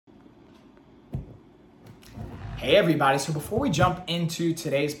Hey everybody, so before we jump into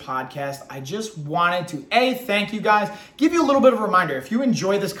today's podcast, I just wanted to thank you guys, give you a little bit of a reminder. If you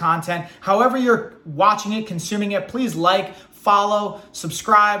enjoy this content, however you're watching it, consuming it, please like, follow,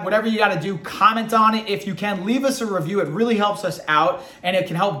 subscribe, whatever you got to do, comment on it. If you can, leave us a review. It really helps us out and it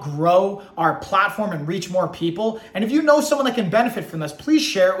can help grow our platform and reach more people. And if you know someone that can benefit from this, please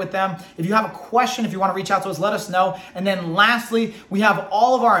share it with them. If you have a question, if you want to reach out to us, let us know. And then lastly, we have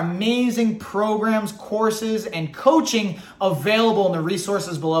all of our amazing programs, courses, and coaching available in the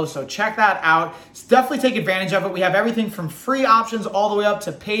resources below. So check that out. Definitely take advantage of it. We have everything from free options all the way up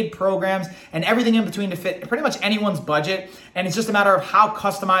to paid programs and everything in between to fit pretty much anyone's budget. And it's just a matter of how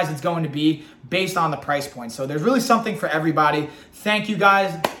customized it's going to be based on the price point. So there's really something for everybody. Thank you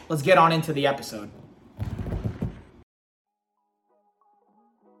guys. Let's get on into the episode.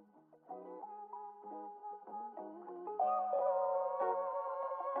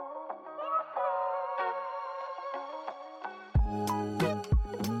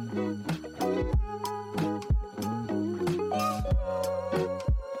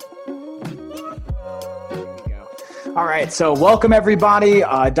 All right, so welcome everybody.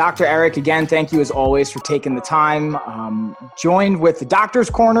 Dr. Eric, again, thank you as always for taking the time. Joined with the Doctor's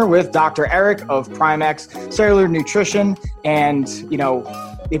Corner with Dr. Eric of PrimeX Cellular Nutrition. And, you know,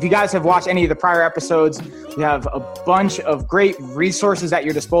 if you guys have watched any of the prior episodes, we have a bunch of great resources at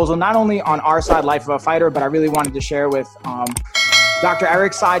your disposal, not only on our side, Life of a Fighter, but I really wanted to share with Dr.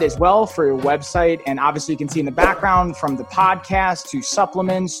 Eric's side as well for your website. And obviously you can see in the background from the podcast to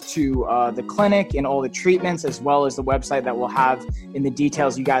supplements to the clinic and all the treatments, as well as the website that we'll have in the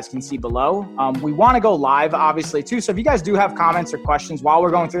details you guys can see below. We want to go live obviously too. So if you guys do have comments or questions while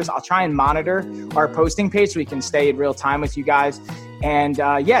we're going through this, I'll try and monitor our posting page so we can stay in real time with you guys. And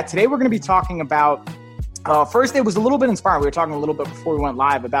today we're going to be talking about first, it was a little bit inspiring. We were talking a little bit before we went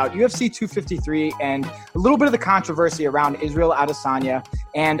live about UFC 253 and a little bit of the controversy around Israel Adesanya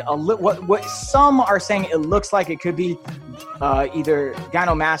and what some are saying it looks like it could be either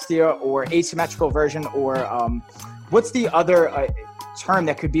gynecomastia or asymmetrical version or what's the other term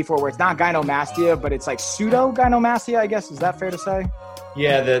that could be for where it's not gynecomastia, but it's like pseudo-gynecomastia, I guess. Is that fair to say?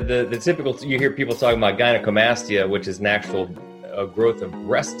 Yeah, the typical, you hear people talking about gynecomastia, which is an actual growth of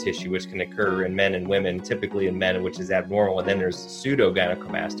breast tissue, which can occur in men and women, typically in men, which is abnormal. And then there's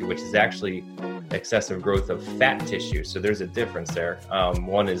pseudo-gynecomastia, which is actually excessive growth of fat tissue. So there's a difference there.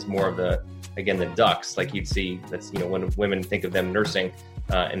 One is more of the ducts, like you'd see, that's, when women think of them nursing,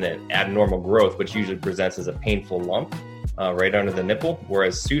 and then abnormal growth, which usually presents as a painful lump right under the nipple,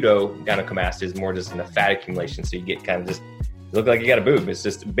 whereas pseudo-gynecomastia is more just in the fat accumulation. So you get kind of just look like you got a boob. It's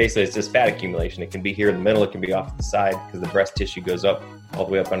just fat accumulation. It can be here in the middle. It can be off to the side because the breast tissue goes up all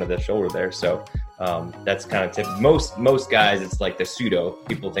the way up under the shoulder there. So that's kind of typical. Most guys, it's like the pseudo.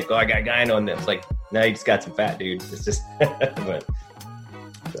 People think, oh, I got gyno, and it's like, no, you just got some fat, dude. It's just, but.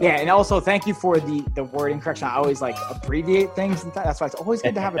 So. Yeah, and also thank you for the wording correction. I always abbreviate things, and that's why it's always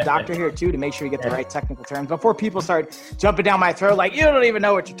good to have a doctor here too to make sure you get the right technical terms before people start jumping down my throat like you don't even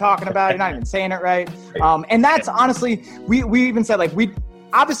know what you're talking about. You're not even saying it right. And that's honestly, we even said we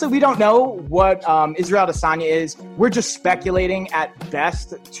don't know what Israel Adesanya is. We're just speculating at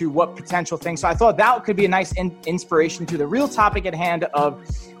best to what potential things. So I thought that could be a nice inspiration to the real topic at hand of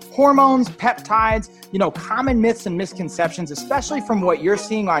hormones, peptides, common myths and misconceptions, especially from what you're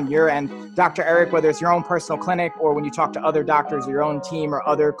seeing on your end, Dr. Eric, whether it's your own personal clinic or when you talk to other doctors or your own team or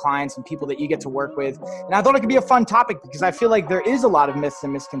other clients and people that you get to work with. And I thought it could be a fun topic because I feel like there is a lot of myths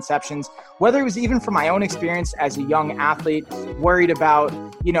and misconceptions, whether it was even from my own experience as a young athlete, worried about,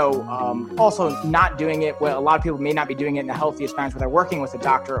 also not doing it. Well, a lot of people may not be doing it in the healthiest manners, where they're working with a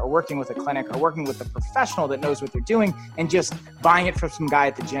doctor or working with a clinic or working with a professional that knows what they're doing and just buying it from some guy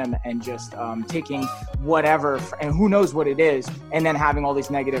at the gym and just taking whatever, and who knows what it is, and then having all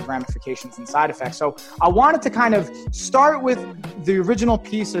these negative ramifications and side effects. So I wanted to kind of start with the original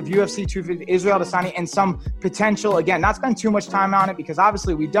piece of UFC 250, Israel Adesanya, and some potential, again, not spend too much time on it because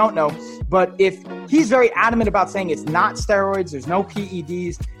obviously we don't know, but if he's very adamant about saying it's not steroids, there's no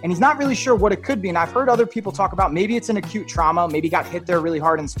PEDs, and he's not really sure what it could be. And I've heard other people talk about maybe it's an acute trauma, maybe got hit there really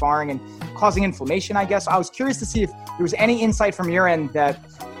hard in sparring and causing inflammation, I guess. I was curious to see if there was any insight from your end that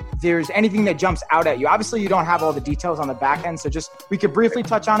there's anything that jumps out at you. Obviously, you don't have all the details on the back end, so just we could briefly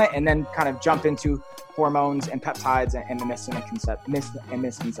touch on it and then kind of jump into hormones and peptides and the myths and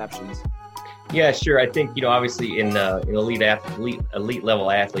misconceptions. Yeah, sure. I think, obviously in elite level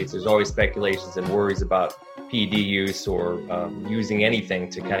athletes, there's always speculations and worries about PED use or using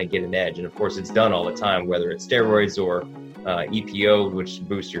anything to kind of get an edge. And of course, it's done all the time, whether it's steroids or EPO, which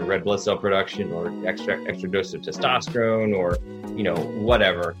boosts your red blood cell production, or extra dose of testosterone, or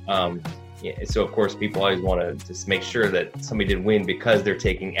whatever. Yeah, so of course people always want to just make sure that somebody did win because they're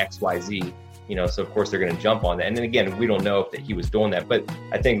taking XYZ, so of course they're going to jump on that. And then again, we don't know if he was doing that, but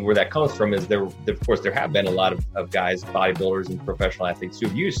I think where that comes from is there have been a lot of guys, bodybuilders and professional athletes who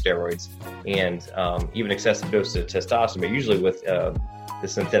have used steroids and even excessive doses of testosterone, but usually with the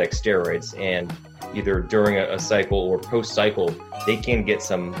synthetic steroids, and either during a cycle or post-cycle, they can get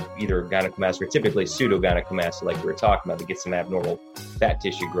some either gynecomastia or typically pseudogynecomastia, like we were talking about, to get some abnormal fat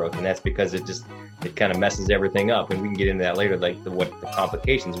tissue growth. And that's because it kind of messes everything up. And we can get into that later, like what the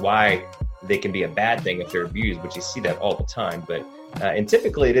complications, why they can be a bad thing if they're abused, but you see that all the time. But and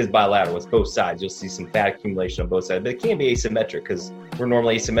typically it is bilateral. It's both sides. You'll see some fat accumulation on both sides, but it can be asymmetric because we're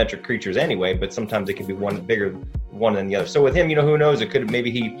normally asymmetric creatures anyway, but sometimes it can be one bigger one than the other. So with him, who knows? It could maybe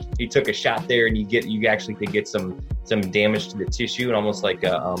he took a shot there and you actually could get some damage to the tissue, and almost like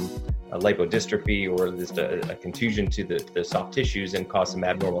a lipodystrophy or just a contusion to the soft tissues, and cause some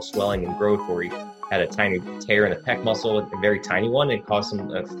abnormal swelling and growth, or he had a tiny tear in the pec muscle, a very tiny one, and caused some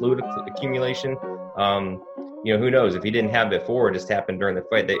fluid accumulation. Who knows? If he didn't have it before, it just happened during the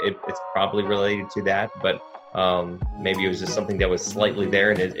fight, it's probably related to that. But maybe it was just something that was slightly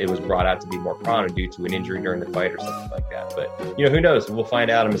there, and it was brought out to be more chronic due to an injury during the fight or something like that. But who knows? We'll find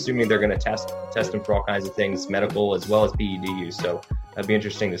out. I'm assuming they're going to test him for all kinds of things, medical as well as PED use. So that'd be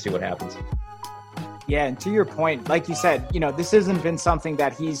interesting to see what happens. Yeah, and to your point, like you said, this hasn't been something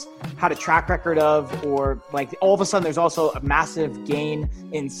that he's had a track record of, or like all of a sudden there's also a massive gain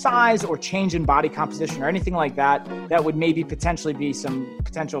in size or change in body composition or anything like that would maybe potentially be some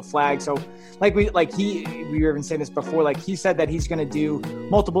potential flag. So we were even saying this before, like he said that he's going to do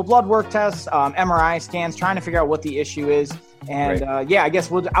multiple blood work tests, MRI scans, trying to figure out what the issue is. And right. I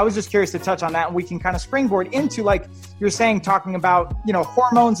guess I was just curious to touch on that, and we can kind of springboard into, like you're saying, talking about,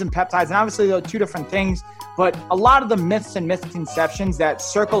 hormones and peptides, and obviously they're two different things, but a lot of the myths and misconceptions that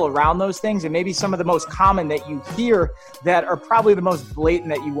circle around those things, and maybe some of the most common that you hear that are probably the most blatant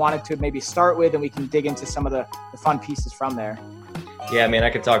that you wanted to maybe start with, and we can dig into some of the fun pieces from there. Yeah, I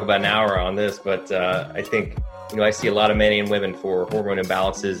could talk about an hour on this, but I think, I see a lot of men and women for hormone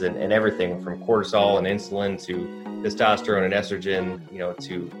imbalances and everything from cortisol and insulin to testosterone and estrogen,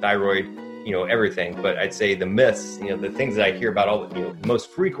 to thyroid, everything. But I'd say the myths, the things that I hear about, the most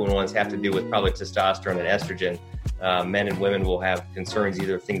frequent ones have to do with probably testosterone and estrogen. Men and women will have concerns,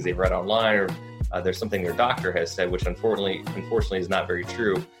 either things they've read online or there's something their doctor has said, which unfortunately is not very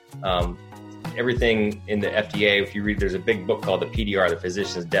true. Everything in the FDA, if you read, there's a big book called the PDR, the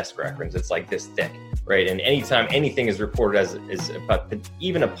Physician's Desk Reference. It's like this thick, right? And anytime anything is reported as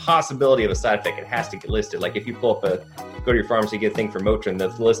even a possibility of a side effect, it has to get listed. Like if you go to your pharmacy, get a thing for Motrin, the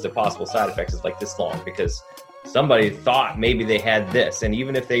list of possible side effects is like this long, because somebody thought maybe they had this. And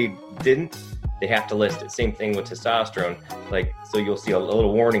even if they didn't, they have to list it. Same thing with testosterone. So you'll see a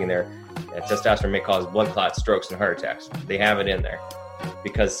little warning in there. Testosterone may cause blood clots, strokes, and heart attacks. They have it in there.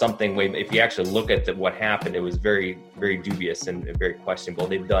 Because if you actually look at what happened, it was very, very dubious and very questionable.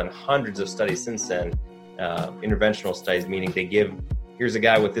 They've done hundreds of studies since then, interventional studies, meaning here's a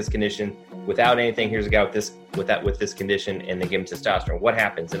guy with this condition without anything, here's a guy with this condition, and they give him testosterone. What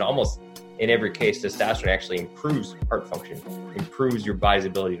happens? And almost in every case, testosterone actually improves heart function, improves your body's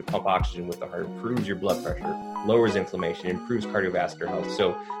ability to pump oxygen with the heart, improves your blood pressure, lowers inflammation, improves cardiovascular health.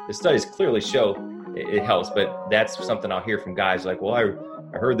 So the studies clearly show it helps, but that's something I'll hear from guys like, well,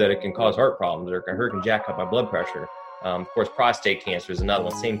 I heard that it can cause heart problems, or I heard it can jack up my blood pressure. Of course, prostate cancer is another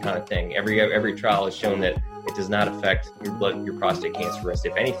one, same kind of thing. Every trial has shown that it does not affect your prostate cancer risk.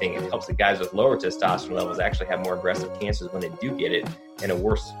 If anything, it helps the guys with lower testosterone levels actually have more aggressive cancers when they do get it, and a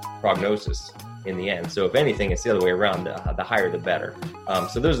worse prognosis in the end. So if anything, it's the other way around. The higher, the better.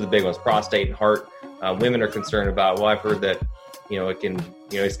 So those are the big ones: prostate and heart. Women are concerned about, well, I've heard that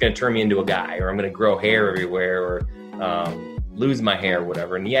it's going to turn me into a guy, or I'm going to grow hair everywhere, or lose my hair, or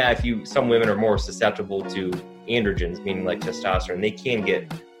whatever. And some women are more susceptible to androgens, meaning like testosterone. They can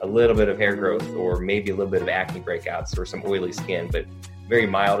get a little bit of hair growth, or maybe a little bit of acne breakouts, or some oily skin, but very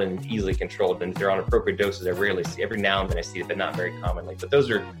mild and easily controlled. And if they're on appropriate doses, I rarely see. Every now and then I see it, but not very commonly. But those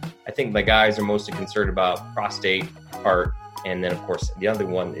are, I think, my guys are mostly concerned about prostate, heart, and then, of course, the other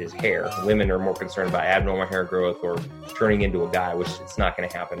one is hair. Women are more concerned about abnormal hair growth or turning into a guy, which it's not going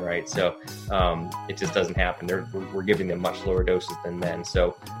to happen, right? So it just doesn't happen. We're giving them much lower doses than men.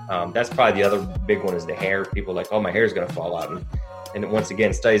 So that's probably the other big one, is the hair. People are like, oh, my hair is going to fall out. And once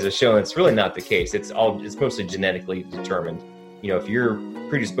again, studies have shown it's really not the case. It's mostly genetically determined. If you're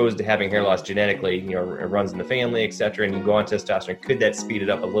predisposed to having hair loss genetically, it runs in the family, et cetera, and you go on testosterone, could that speed it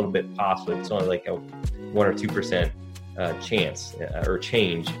up a little bit? Possibly. It's only like a 1 or 2% chance or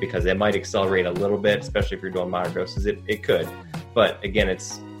change, because it might accelerate a little bit, especially if you're doing moderate doses. It could, But again,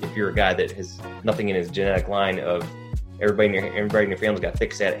 it's if you're a guy that has nothing in his genetic line of everybody in your family's got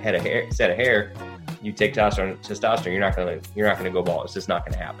thick set of hair, you take testosterone, you're not gonna go bald. It's just not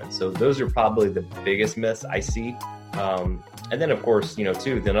gonna happen. So those are probably the biggest myths I see. And then of course,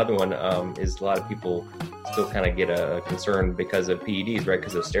 too, the another one is a lot of people still kind of get a concern because of PEDs, right?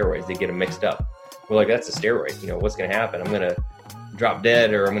 Because of steroids, they get them mixed up. We're like, that's a steroid. What's gonna happen? I'm gonna drop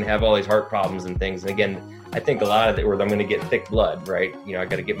dead, or I'm gonna have all these heart problems and things. And again, I think a lot of it, or I'm going to get thick blood, right? I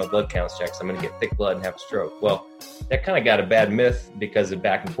got to get my blood counts checked. So I'm going to get thick blood and have a stroke. Well, that kind of got a bad myth because of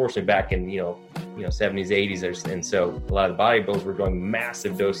unfortunately back in, 70s, 80s. And so a lot of the bodybuilders were doing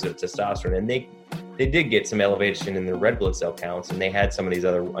massive doses of testosterone, and they did get some elevation in their red blood cell counts, and they had some of these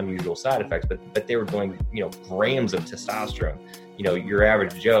other unusual side effects, but they were doing, grams of testosterone. Your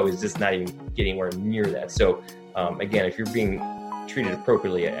average Joe is just not even getting anywhere near that. So again, if you're being treated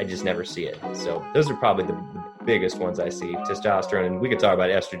appropriately, I just never see it. So those are probably the biggest ones I see. Testosterone, and we could talk about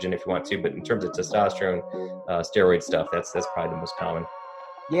estrogen if you want to, but in terms of testosterone, steroid stuff, that's probably the most common.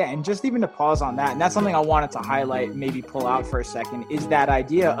 Yeah, and just even to pause on that, and that's something I wanted to highlight, maybe pull out for a second, is that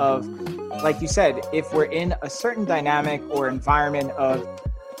idea of, like you said, if we're in a certain dynamic or environment of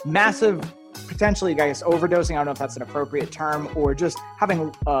massive, potentially, I guess, overdosing, I don't know if that's an appropriate term, or just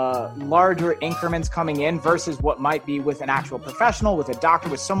having larger increments coming in versus what might be with an actual professional, with a doctor,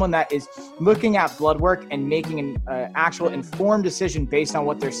 with someone that is looking at blood work and making an actual informed decision based on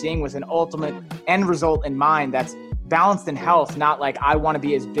what they're seeing with an ultimate end result in mind that's balanced in health, not like I want to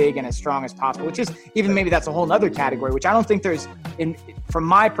be as big and as strong as possible, which is even maybe that's a whole nother category, which I don't think there's, from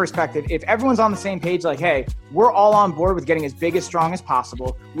my perspective, if everyone's on the same page, like, hey, we're all on board with getting as big, as strong as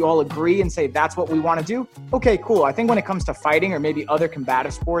possible, we all agree and say that's what we want to do, okay, cool. I think when it comes to fighting or maybe other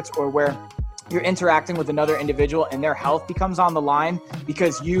combative sports, or where you're interacting with another individual and their health becomes on the line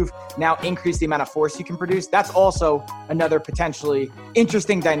because you've now increased the amount of force you can produce, that's also another potentially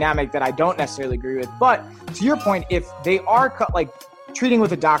interesting dynamic that I don't necessarily agree with. But to your point, if they are treating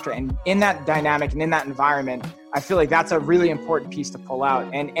with a doctor and in that dynamic and in that environment, I feel like that's a really important piece to pull out.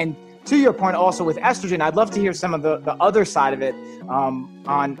 And to your point also with estrogen, I'd love to hear some of the other side of it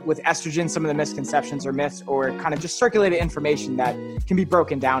on with estrogen, some of the misconceptions or myths, or kind of just circulated information that can be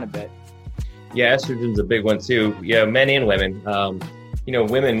broken down a bit. Yeah, estrogen's a big one too. Yeah, men and women.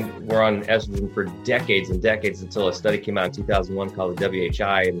 Women were on estrogen for decades and decades until a study came out in 2001 called the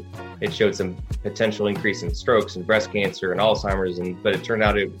WHI, and it showed some potential increase in strokes and breast cancer and Alzheimer's. But it turned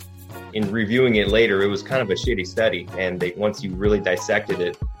out, in reviewing it later, it was kind of a shitty study. And once you really dissected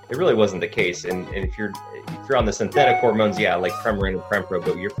it, it really wasn't the case. And if you're on the synthetic hormones, yeah, like Premarin and Prempro, but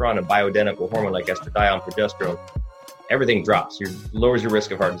if you're on a bioidentical hormone like estradiol and progesterone, everything drops. Lowers your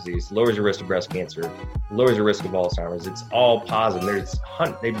risk of heart disease, lowers your risk of breast cancer, lowers your risk of Alzheimer's. It's all positive.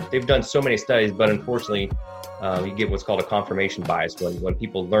 They've done so many studies, but unfortunately, you get what's called a confirmation bias. When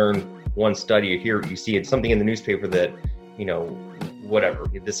people learn one study, you see it, something in the newspaper that, whatever,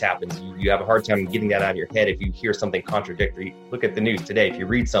 if this happens, you have a hard time getting that out of your head if you hear something contradictory. Look at the news today. If you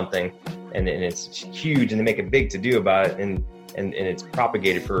read something and it's huge and they make a big to-do about it and it's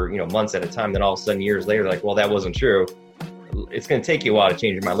propagated for months at a time, then all of a sudden years later, like, well, that wasn't true. It's going to take you a while to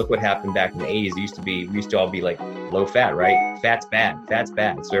change your mind. Look what happened back in the 80s. We used to all be like low fat, right? Fat's bad.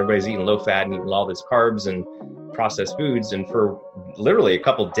 So everybody's eating low fat and eating all this carbs and processed foods, and for literally a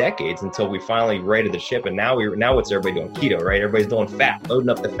couple decades until we finally righted the ship. And now what's everybody doing? Keto, right? Everybody's doing fat, loading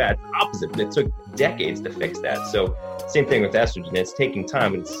up the fat. Opposite. It took decades to fix that. So same thing with estrogen. It's taking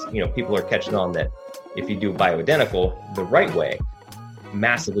time. It's people are catching on that if you do bioidentical the right way,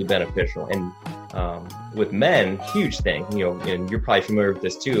 massively beneficial. And with men, huge thing, and you're probably familiar with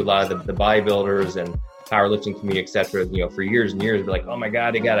this too. A lot of the bodybuilders and powerlifting community, et cetera, for years and years, be like, oh my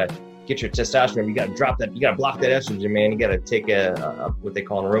God, you got to get your testosterone. You got to drop that. You got to block that estrogen, man. You got to take what they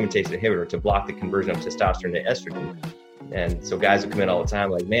call an aromatase inhibitor to block the conversion of testosterone to estrogen. And so guys would come in all the time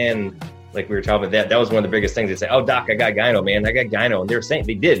like, man, like we were talking about that was one of the biggest things. They say, oh, doc, I got gyno, man. I got gyno. And they were saying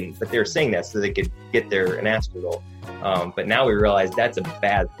they didn't, but they were saying that so they could get their anastrozole. But now we realize that's a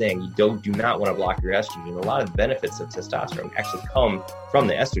bad thing. You do not want to block your estrogen. A lot of the benefits of testosterone actually come from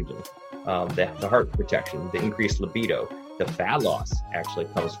the estrogen, the heart protection, the increased libido, the fat loss actually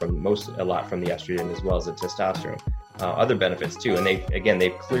comes from a lot from the estrogen as well as the testosterone. Other benefits too. And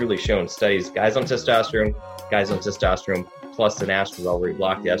they've clearly shown studies, guys on testosterone plus an anastrozole where you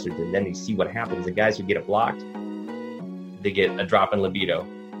block the estrogen, then you see what happens. The guys who get it blocked, they get a drop in libido.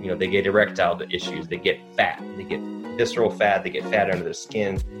 They get erectile issues, they get fat, they get visceral fat, they get fat under their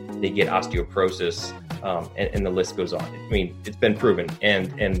skin, they get osteoporosis, and the list goes on. I mean, it's been proven.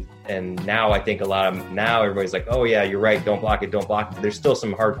 And now I think now everybody's like, oh yeah, you're right, don't block it. There's still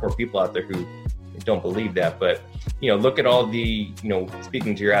some hardcore people out there who don't believe that. But, look at all the,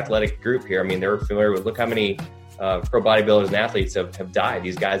 speaking to your athletic group here, I mean, they're familiar with, look how many pro bodybuilders and athletes have died.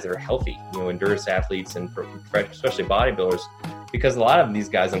 These guys that are healthy, endurance athletes and especially bodybuilders, because a lot of these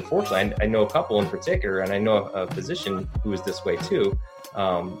guys, unfortunately, I know a couple in particular, and I know a physician who was this way too,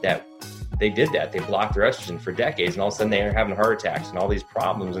 that they did that. They blocked their estrogen for decades, and all of a sudden they are having heart attacks and all these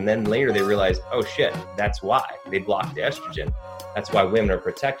problems. And then later they realized, oh shit, that's why they blocked the estrogen. That's why women are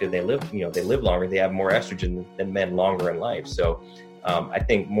protected. They live, they live longer. They have more estrogen than men longer in life. So I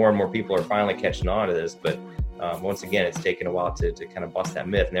think more and more people are finally catching on to this. But once again, it's taken a while to kind of bust that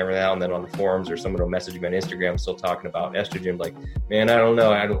myth. And every now and then on the forums or someone will message me on Instagram still talking about estrogen, like, man, I don't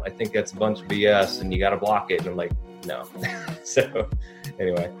know. I think that's a bunch of BS and you got to block it. And I'm like, no. So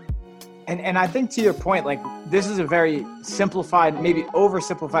anyway. And I think to your point, like this is a very simplified, maybe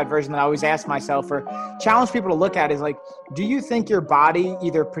oversimplified version that I always ask myself or challenge people to look at is like, do you think your body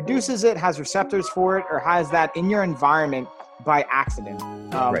either produces it, has receptors for it, or has that in your environment by accident?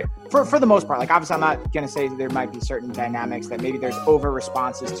 Right. For the most part, like obviously I'm not going to say there might be certain dynamics that maybe there's over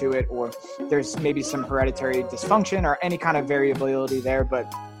responses to it, or there's maybe some hereditary dysfunction or any kind of variability there.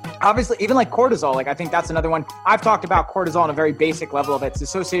 But obviously, even like cortisol, like I think that's another one. I've talked about cortisol on a very basic level of it's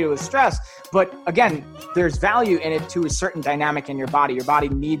associated with stress. But again, there's value in it to a certain dynamic in your body. Your body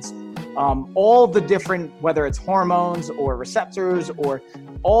needs all the different, whether it's hormones or receptors or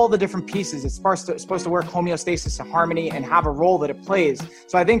all the different pieces. It's supposed to work homeostasis and harmony and have a role that it plays.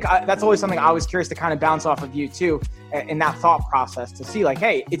 So I think that's always something I was curious to kind of bounce off of you too, in that thought process to see like,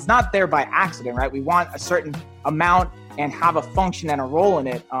 hey, it's not there by accident, right? We want a certain amount and have a function and a role in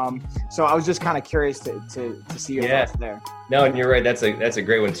it. So I was just kind of curious to see your thoughts there. No, and you're right. That's a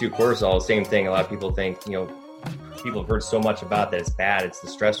great one too. Cortisol, same thing. A lot of people think, people have heard so much about that it's bad. It's the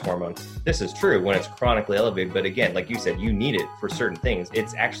stress hormone. This is true when it's chronically elevated. But again, like you said, you need it for certain things.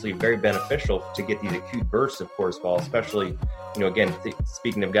 It's actually very beneficial to get these acute bursts of cortisol, especially, again,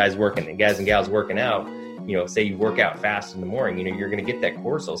 speaking of guys and gals working out, say you work out fast in the morning, you're going to get that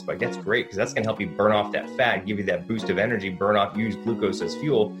cortisol spike. That's great because that's going to help you burn off that fat, give you that boost of energy, use glucose as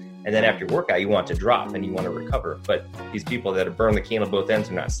fuel. And then after your workout, you want to drop and you want to recover. But these people that have burned the candle both ends,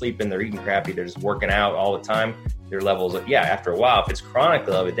 they're not sleeping, they're eating crappy, they're just working out all the time. Their levels, after a while, if it's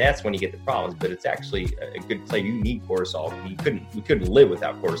chronically elevated, that's when you get the problems. But it's actually a good play. You need cortisol. We couldn't live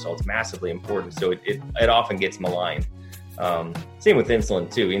without cortisol. It's massively important. So it often gets maligned. Same with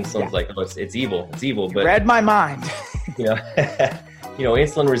insulin too. Insulin's like, oh, it's evil. It's evil. But read my mind.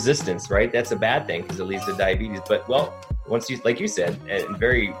 Insulin resistance, right? That's a bad thing because it leads to diabetes. But once you, like you said, and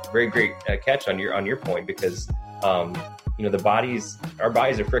very, very great catch on your point, because our bodies are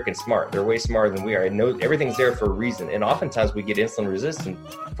freaking smart. They're way smarter than we are. I know everything's there for a reason. And oftentimes we get insulin resistant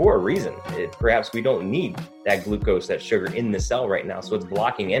for a reason. Perhaps we don't need that glucose, that sugar in the cell right now. So it's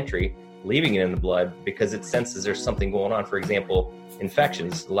blocking entry, leaving it in the blood because it senses there's something going on. For example,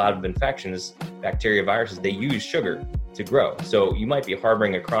 infections. A lot of infections, bacteria, viruses, they use sugar to grow. So you might be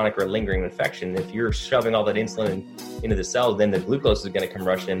harboring a chronic or lingering infection. If you're shoving all that insulin into the cells, then the glucose is going to come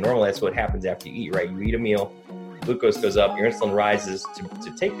rushing in. Normally that's what happens after you eat, right? You eat a meal, glucose goes up, your insulin rises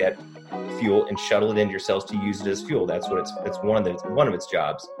to take that fuel and shuttle it into your cells to use it as fuel. That's one of its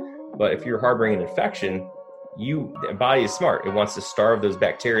jobs. But if you're harboring an infection, the body is smart. It wants to starve those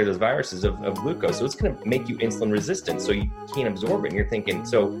bacteria, those viruses of glucose. So it's going to make you insulin resistant. So you can't absorb it. And you're thinking,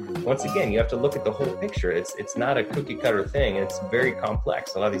 so once again, you have to look at the whole picture. It's not a cookie cutter thing. And it's very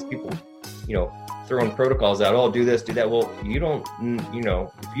complex. A lot of these people, throwing protocols out, do this, do that. Well, you don't,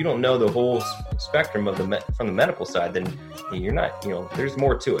 if you don't know the whole spectrum of from the medical side, then you're not, there's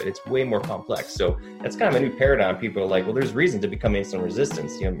more to it. It's way more complex. So that's kind of a new paradigm. People are like, well, there's reason to become insulin resistant.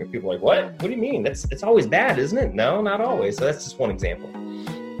 People are like, what do you mean? It's always bad, isn't it? No, not always. So that's just one example.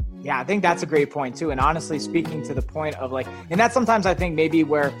 Yeah, I think that's a great point too. And honestly, speaking to the point of and that's sometimes I think maybe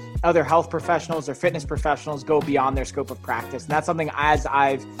where other health professionals or fitness professionals go beyond their scope of practice. And that's something as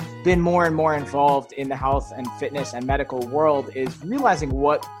I've been more and more involved in the health and fitness and medical world is realizing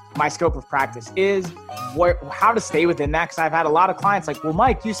what my scope of practice is, how to stay within that. Because I've had a lot of clients like, well,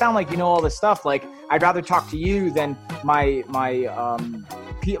 Mike, you sound like you know all this stuff. Like, I'd rather talk to you than my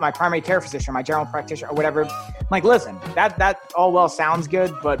primary care physician, my general practitioner, or whatever. I'm like, listen, that all well sounds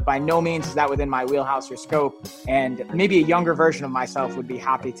good, but by no means is that within my wheelhouse or scope. And maybe a younger version of myself would be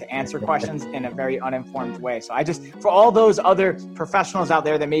happy to answer questions in a very uninformed way. So for all those other professionals out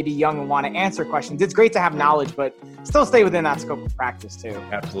there that may be young and want to answer questions, it's great to have knowledge, but still stay within that scope of practice too.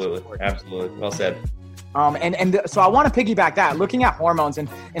 Absolutely. Well said. So I want to piggyback that, looking at hormones in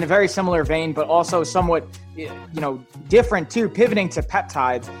a very similar vein, but also somewhat different too, pivoting to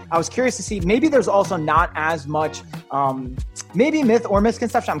peptides. I was curious to see, maybe there's also not as much, maybe myth or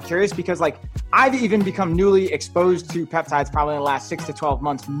misconception. I'm curious because like I've even become newly exposed to peptides probably in the last 6 to 12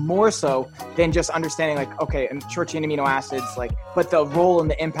 months, more so than just understanding like, okay, and short chain amino acids, like, but the role and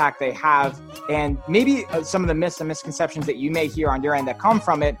the impact they have, and maybe some of the myths and misconceptions that you may hear on your end that come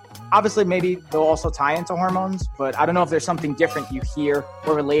from it. Obviously, maybe they'll also tie into hormones, but I don't know if there's something different you hear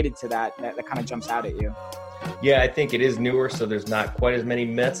or related to that kind of jumps out at you. Yeah, I think it is newer, so there's not quite as many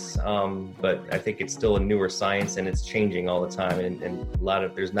myths, but I think it's still a newer science and it's changing all the time. And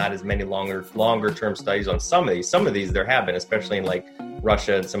there's not as many longer term studies on some of these. Some of these there have been, especially in like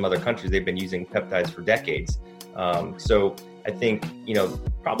Russia and some other countries, they've been using peptides for decades. So I think,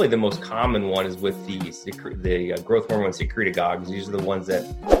 probably the most common one is with the growth hormone secretagogues. These are the ones that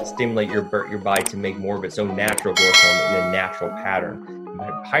stimulate your body to make more of its own natural growth hormone in a natural pattern.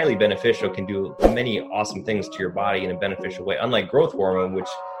 Highly beneficial, can do many awesome things to your body in a beneficial way. Unlike growth hormone, which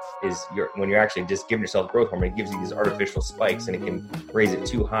is when you're actually just giving yourself growth hormone, it gives you these artificial spikes and it can raise it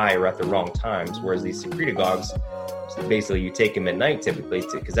too high or at the wrong times. Whereas these secretagogues, so basically you take them at night typically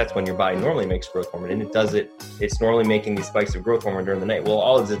because that's when your body normally makes growth hormone, and it's normally making these spikes of growth hormone during the night. Well,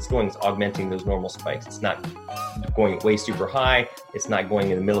 all it's doing is augmenting those normal spikes. It's not going way super high. It's not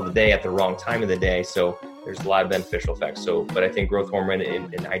going in the middle of the day at the wrong time of the day. So there's a lot of beneficial effects. But I think growth hormone in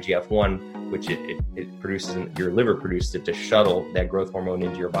IGF-1, which it produces, your liver produces it to shuttle that growth hormone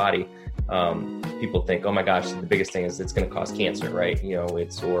into your body. People think, oh my gosh, the biggest thing is it's going to cause cancer, right?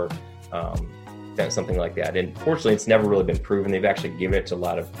 Something like that. And fortunately, it's never really been proven. They've actually given it to a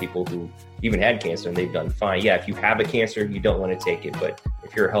lot of people who even had cancer and they've done fine. Yeah, if you have a cancer, you don't want to take it. But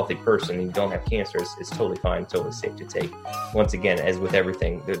if you're a healthy person and you don't have cancer, it's totally fine, totally safe to take. Once again, as with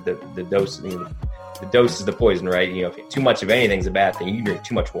everything, the dose, the dose is the poison, right? If too much of anything is a bad thing. You can drink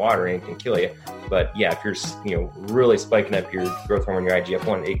too much water and it can kill you. But yeah, if you're, really spiking up your growth hormone, your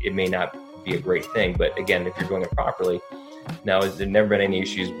IGF-1, it may not be a great thing. But again, if you're doing it properly, now, there's never been any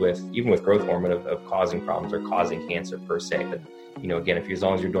issues even with growth hormone of causing problems or causing cancer per se. But, again, as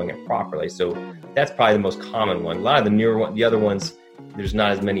long as you're doing it properly. So that's probably the most common one. A lot of the newer one, the other ones, there's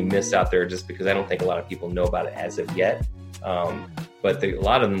not as many myths out there just because I don't think a lot of people know about it as of yet. But a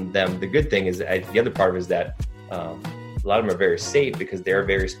lot of them, the good thing is, the other part of it is that a lot of them are very safe because they're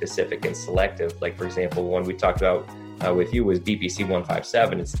very specific and selective. Like, for example, one we talked about with you was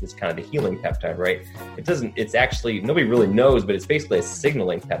BPC-157. It's kind of the healing peptide, right? It's actually, nobody really knows, but it's basically a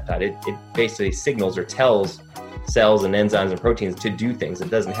signaling peptide. It basically signals or tells cells and enzymes and proteins to do things. It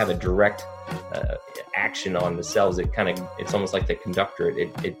doesn't have a direct action on the cells. It's almost like the conductor.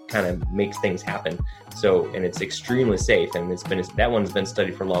 It kind of makes things happen. So, and it's extremely safe. And that one's been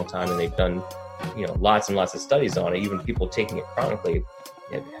studied for a long time, and they've done, lots and lots of studies on it. Even people taking it chronically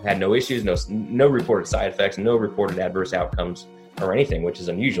have had no issues, no reported side effects, no reported adverse outcomes or anything, which is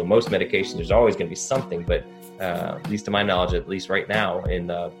unusual. Most medications, there's always going to be something, but at least to my knowledge, at least right now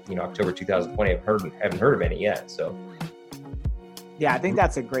in October 2020, I haven't heard of any yet. So. Yeah, I think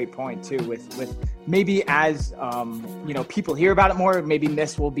that's a great point too. With maybe as people hear about it more, maybe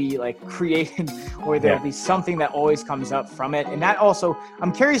myths will be like created, or there'll be something that always comes up from it. And that also,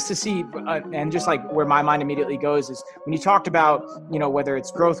 I'm curious to see, and just like where my mind immediately goes is when you talked about whether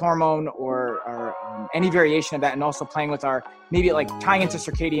it's growth hormone or any variation of that, and also playing with our maybe like tying into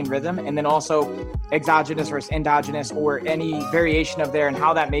circadian rhythm, and then also exogenous versus endogenous, or any variation of there, and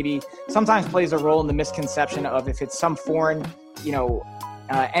how that maybe sometimes plays a role in the misconception of if it's some foreign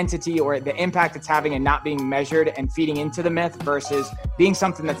entity or the impact it's having and not being measured and feeding into the myth versus being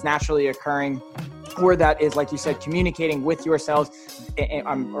something that's naturally occurring, or that is, like you said, communicating with your cells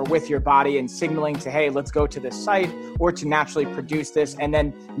or with your body and signaling to, hey, let's go to this site, or to naturally produce this, and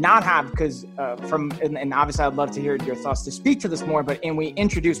then not have, because and obviously I'd love to hear your thoughts to speak to this more, but we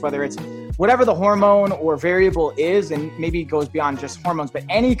introduce whether it's whatever the hormone or variable is, and maybe it goes beyond just hormones, but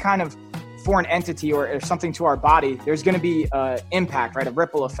any kind of foreign entity or something to our body, there's going to be impact, right? A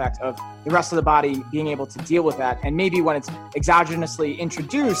ripple effect of the rest of the body being able to deal with that. And maybe when it's exogenously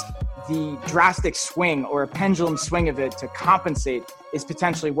introduced, the drastic swing or a pendulum swing of it to compensate is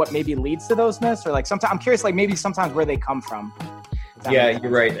potentially what maybe leads to those myths. Or like sometimes I'm curious, like maybe sometimes where they come from. Yeah, you're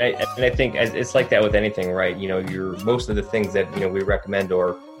right. And I think it's like that with anything, right? Most of the things that, we recommend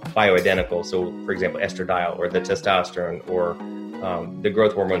are bioidentical. So for example, estradiol or the testosterone or the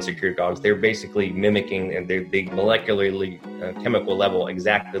growth hormone secretagogues, they're basically mimicking, and they molecularly chemical level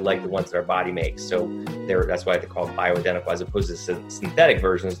exactly like the ones that our body makes. So that's why they're called bioidentical, as opposed to synthetic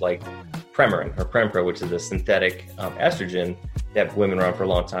versions like Premarin or Prempro, which is a synthetic estrogen that women are on for a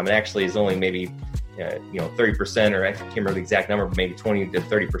long time. It actually is only maybe 30%, or I can't remember the exact number, but maybe 20 to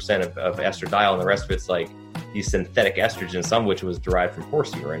 30% of estradiol, and the rest of it's like these synthetic estrogens, some of which was derived from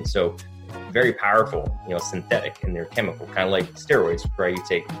horse urine. So very powerful, synthetic in their chemical, kind of like steroids, right? You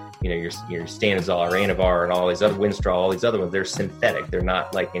take, your Stanozol or Anavar and all these other Winstrol, all these other ones, they're synthetic. They're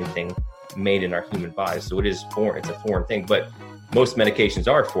not like anything made in our human body. So it is foreign. It's a foreign thing, but most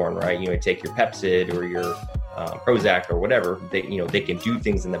medications are foreign, right? You take your Pepcid or your Prozac or whatever. They can do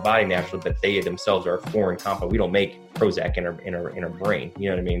things in the body naturally, but they themselves are a foreign compound. We don't make Prozac in our brain. You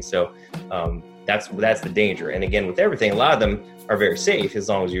know what I mean? So that's the danger. And again, with everything, a lot of them are very safe as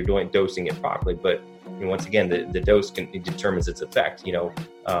long as you're dosing it properly. But once again, the dose determines its effect.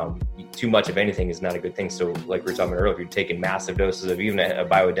 Too much of anything is not a good thing. So like we were talking about earlier, if you're taking massive doses of even a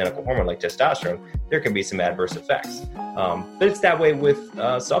bioidentical hormone like testosterone, there can be some adverse effects. But it's that way with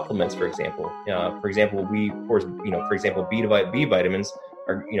supplements, for example. B vitamins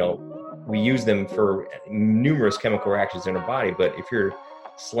are, we use them for numerous chemical reactions in our body. But if you're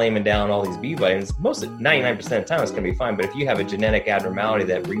slamming down all these B vitamins, 99% of the time it's going to be fine. But if you have a genetic abnormality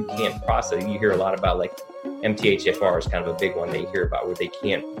that where you can't process, you hear a lot about like MTHFR is kind of a big one that you hear about, where they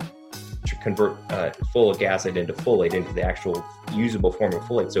can't convert folic acid into folate, into the actual usable form of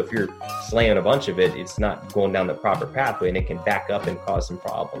folate. So if you're slamming a bunch of it, it's not going down the proper pathway, and it can back up and cause some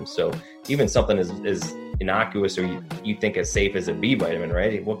problems. So even something as innocuous or you think as safe as a B vitamin,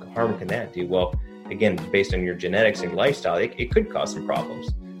 right? What harm can that do? Well, again, based on your genetics and lifestyle, it could cause some problems.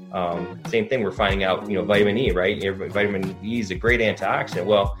 Same thing, we're finding out, vitamin E, right? Vitamin E is a great antioxidant.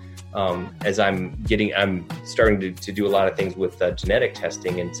 Well, as I'm starting to do a lot of things with genetic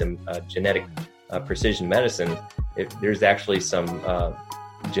testing and some genetic precision medicine. There's actually some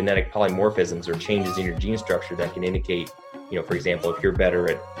genetic polymorphisms or changes in your gene structure that can indicate, for example, if you're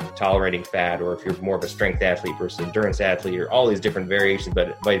better at tolerating fat, or if you're more of a strength athlete versus endurance athlete, or all these different variations.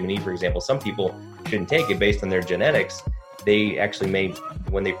 But vitamin E, for example, some people shouldn't take it based on their genetics. They actually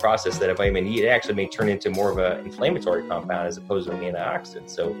when they process that vitamin E, it actually may turn into more of an inflammatory compound as opposed to an antioxidant.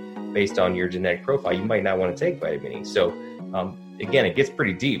 So based on your genetic profile, you might not want to take vitamin E. So again, it gets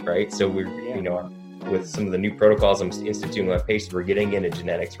pretty deep, right? So we're, with some of the new protocols I'm instituting with my patients, we're getting into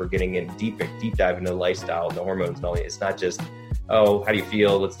genetics, we're getting in deep dive into the lifestyle, the hormones and all that. It's not just, how do you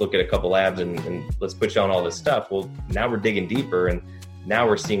feel? Let's look at a couple labs and let's put you on all this stuff. Well, now we're digging deeper, and now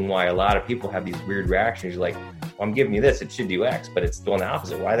we're seeing why a lot of people have these weird reactions. You're like, well, I'm giving you this, it should do X, but it's doing the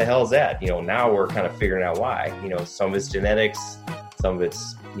opposite. Why the hell is that? Now we're kind of figuring out why. Some of it's genetics, some of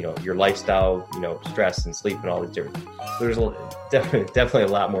it's, your lifestyle, stress and sleep and all these different. There's definitely a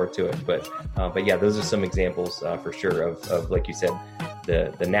lot more to it, but yeah, those are some examples for sure of like you said,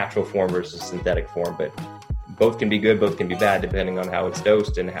 the natural form versus synthetic form. But both can be good, both can be bad, depending on how it's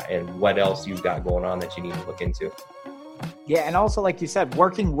dosed and what else you've got going on that you need to look into. Yeah, and also, like you said,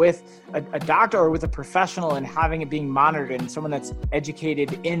 working with a doctor or with a professional and having it being monitored, and someone that's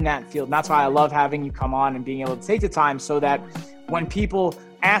educated in that field. And that's why I love having you come on and being able to take the time, so that when people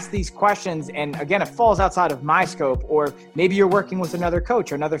ask these questions, and again, it falls outside of my scope, or maybe you're working with another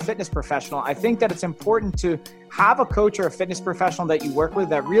coach or another fitness professional, I think that it's important to have a coach or a fitness professional that you work with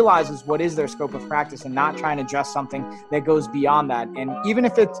that realizes what is their scope of practice and not trying to address something that goes beyond that. And even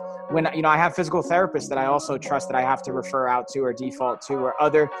if it's when, I have physical therapists that I also trust that I have to refer out to or default to, or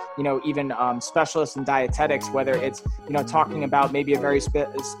other, even specialists in dietetics, whether it's, talking about maybe a very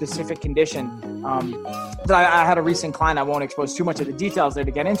specific condition. That I had a recent client, I won't expose too much of the details there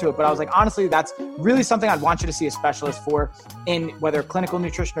to get into it, but I was like, honestly, that's really something I'd want you to see a specialist for, in whether clinical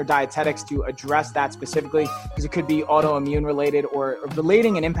nutrition or dietetics, to address that specifically, because it could be autoimmune related or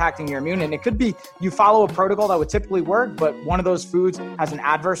relating and impacting your immune. And it could be you follow a protocol that would typically work, but one of those foods has an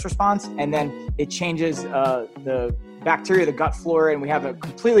adverse response, and then it changes the bacteria, the gut flora, and we have a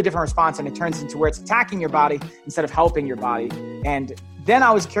completely different response, and it turns into where it's attacking your body instead of helping your body. And then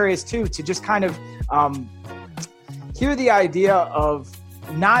I was curious too, to just kind of hear the idea of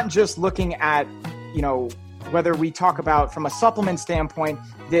not just looking at, whether we talk about from a supplement standpoint,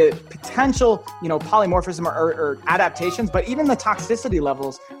 the potential, polymorphism or adaptations, but even the toxicity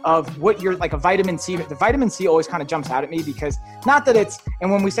levels of what you're like a vitamin C. The vitamin C always kind of jumps out at me, because not that it's,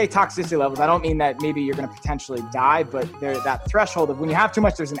 and when we say toxicity levels, I don't mean that maybe you're going to potentially die, but there's that threshold of when you have too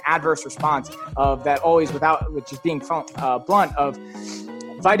much, there's an adverse response of that always, with just being blunt, of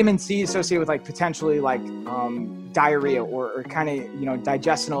vitamin C associated with like potentially like diarrhea or kind of,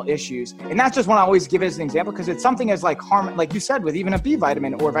 digestional issues. And that's just one I always give as an example, because it's something as like harm, like you said, with even a B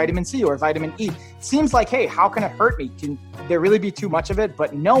vitamin or vitamin C or vitamin E. It seems like, hey, how can it hurt me? Can there really be too much of it?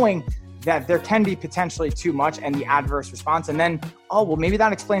 But knowing that there can be potentially too much and the adverse response, and then, oh, well, maybe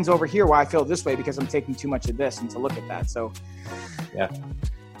that explains over here why I feel this way, because I'm taking too much of this, and to look at that. So, yeah.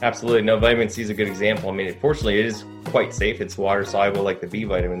 Absolutely. No, vitamin C is a good example. I mean, fortunately, it is quite safe. It's water soluble like the B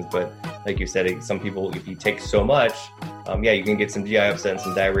vitamins, but like you said, some people, if you take so much, you can get some GI upset and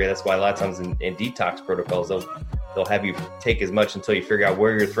some diarrhea. That's why a lot of times in detox protocols, they'll have you take as much until you figure out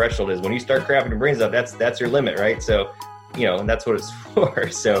where your threshold is. When you start crapping your brains up, that's your limit, right? So, and that's what it's for.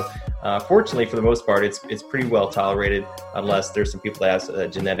 So, fortunately, for the most part, it's pretty well tolerated, unless there's some people that have a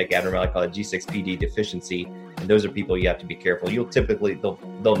genetic abnormality called a G6PD deficiency, and those are people you have to be careful. You'll typically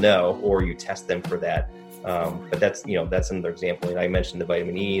they'll know, or you test them for that. But that's another example. I mentioned the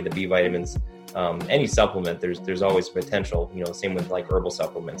vitamin E, the B vitamins, any supplement. There's always potential. Same with like herbal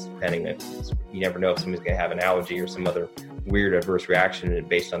supplements. Depending, you never know if somebody's going to have an allergy or some other weird adverse reaction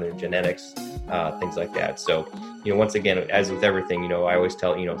based on their genetics, things like that. So, once again, as with everything, I always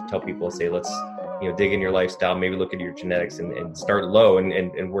tell people, say, let's dig in your lifestyle, maybe look at your genetics and start low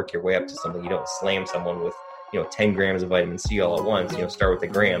and work your way up to something. You don't slam someone with 10 grams of vitamin C all at once. Start with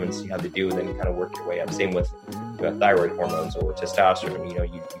a gram and see how they do, and then kind of work your way up. Same with thyroid hormones or testosterone.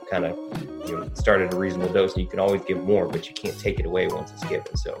 You kind of start at a reasonable dose, and you can always give more, but you can't take it away once it's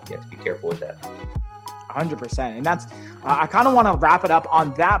given. So you have to be careful with that. 100%. And that's, I kind of want to wrap it up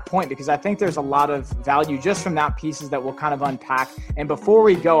on that point, because I think there's a lot of value just from that pieces that we'll kind of unpack. And before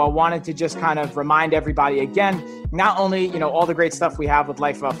we go, I wanted to just kind of remind everybody again, not only, all the great stuff we have with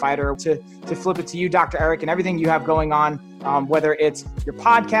Life of a Fighter, to flip it to you, Dr. Eric, and everything you have going on, whether it's your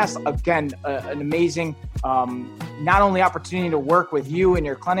podcast, again, an amazing, not only opportunity to work with you and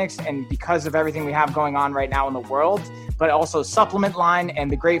your clinics, and because of everything we have going on right now in the world, but also supplement line and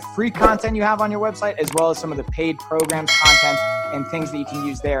the great free content you have on your website, as well as some of the paid programs, content, and things that you can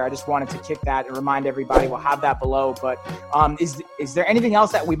use there. I just wanted to kick that and remind everybody. We'll have that below. But is there anything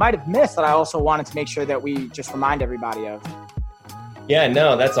else that we might have missed that I also wanted to make sure that we just remind everybody of? Yeah,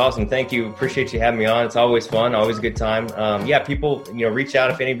 no, that's awesome. Thank you. Appreciate you having me on. It's always fun, always a good time. People, reach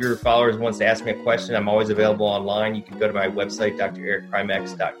out if any of your followers wants to ask me a question. I'm always available online. You can go to my website,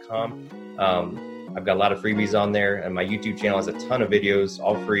 drericprimex.com. I've got a lot of freebies on there, and my YouTube channel has a ton of videos,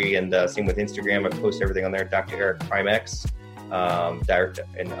 all free. And same with Instagram, I post everything on there, Dr. Eric Primex.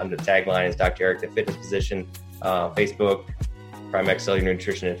 And under the tagline is Dr. Eric, the Fitness Physician. Facebook, Primex Cellular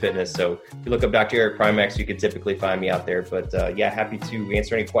Nutrition and Fitness. So if you look up Dr. Eric Primex, you can typically find me out there. But happy to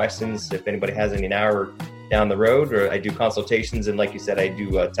answer any questions if anybody has any now or down the road. Or I do consultations, and like you said, I do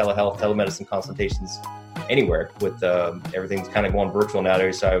telemedicine consultations anywhere. With everything's kind of going virtual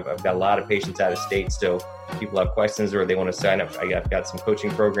nowadays, so I've got a lot of patients out of state still. People have questions or they want to sign up. I've got some coaching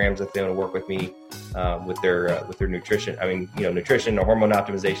programs if they want to work with me with their nutrition. Nutrition or hormone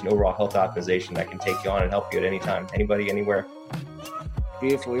optimization, overall health optimization. I can take you on and help you at any time, anybody, anywhere.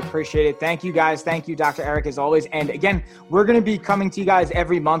 Beautiful. We appreciate it. Thank you, guys. Thank you, Dr. Eric, as always. And again, we're going to be coming to you guys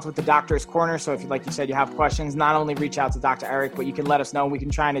every month with the Doctor's Corner. So if, like you said, you have questions, not only reach out to Dr. Eric, but you can let us know. We can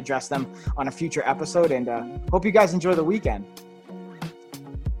try and address them on a future episode. And hope you guys enjoy the weekend.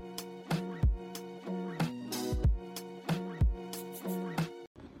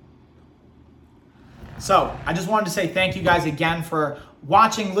 So I just wanted to say thank you guys again for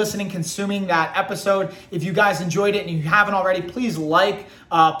watching, listening, consuming that episode. If you guys enjoyed it and you haven't already, please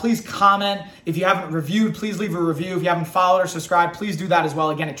please comment. If you haven't reviewed, please leave a review. If you haven't followed or subscribed, please do that as well.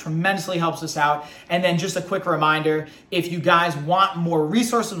 Again, it tremendously helps us out. And then just a quick reminder, if you guys want more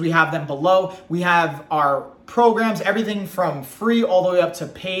resources, we have them below. We have our programs, everything from free all the way up to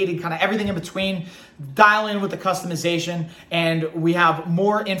paid and kind of everything in between. Dial in with the customization, and we have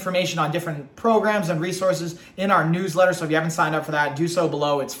more information on different programs and resources in our newsletter. So if you haven't signed up for that, do so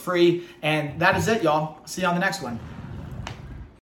below. It's free. And that is it, y'all. See you on the next one.